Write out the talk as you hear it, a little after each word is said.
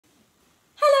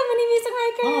music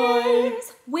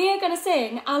makers! We're going to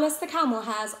sing Alice the Camel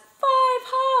Has 5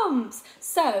 Humps.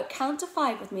 So count to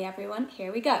 5 with me, everyone.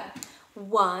 Here we go.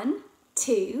 1,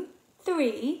 2,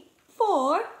 3,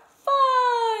 4,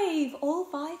 5. All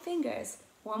 5 fingers.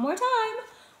 One more time.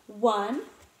 1,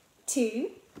 2,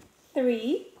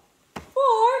 3, 4,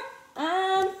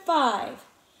 and 5.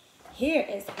 Here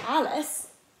is Alice.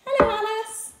 Hello,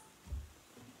 Alice.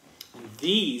 And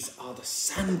these are the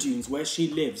sand dunes where she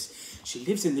lives. She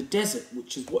lives in the desert,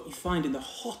 which is what you find in the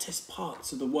hottest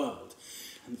parts of the world.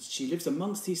 And she lives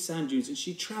amongst these sand dunes and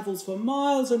she travels for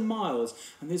miles and miles,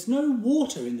 and there's no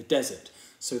water in the desert.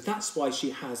 So that's why she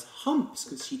has humps,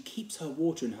 because she keeps her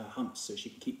water in her humps so she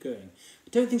can keep going. I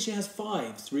don't think she has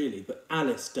 5s really, but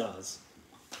Alice does.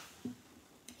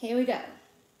 Here we go.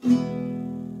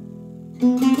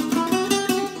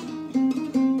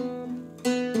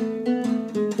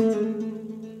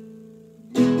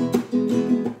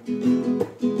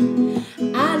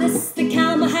 Alice the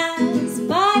camel has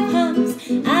 5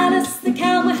 humps. Alice the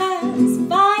camel has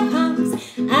 5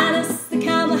 humps. Alice the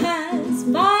camel has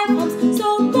 5 humps.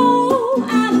 So go,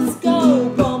 Alice, go.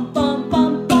 Bum, bum,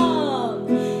 bum,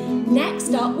 bum.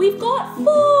 Next up, we've got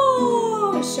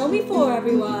 4. Show me 4,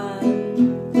 everyone.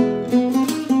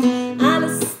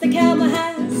 Alice the camel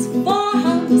has 4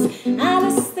 humps.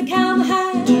 Alice the camel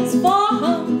has 4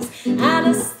 humps.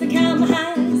 Alice the camel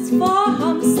has 4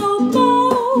 humps. So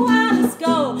go, Alice,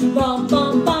 go. Bum,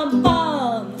 bum, bum,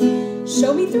 bum.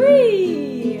 Show me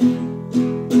 3.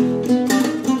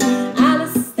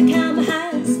 Alice the camel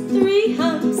has 3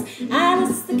 humps.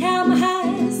 Alice the camel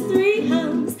has 3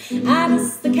 humps.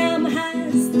 Alice the camel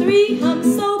has 3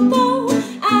 humps. So go,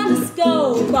 Alice,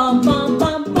 go. Bum, bum,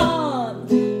 bum, bum.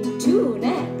 2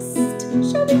 next.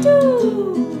 Show me 2.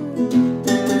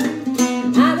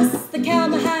 Alice the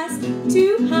camel has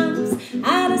 2 humps.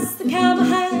 Alice the camel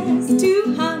has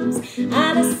 2 humps.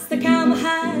 Alice the camel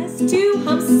has 2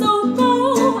 humps. So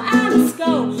go, Alice,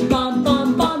 go. Bum,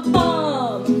 bum, bum,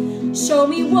 bum. Show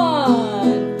me 1.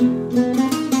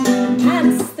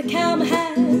 Alice the camel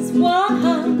has 1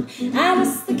 hump.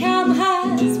 Alice the camel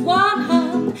has 1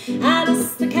 hump.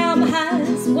 Alice the camel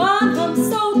has 1 hump.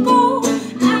 So go,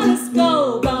 Alice,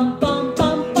 go. Bum, bum,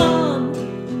 bum, bum.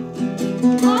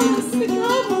 Alice the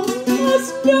camel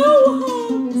has no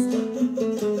humps.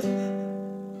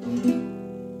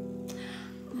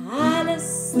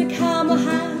 Alice the camel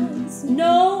has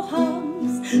no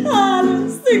humps.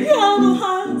 Alice the camel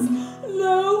has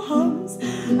no humps.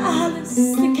 Alice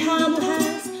the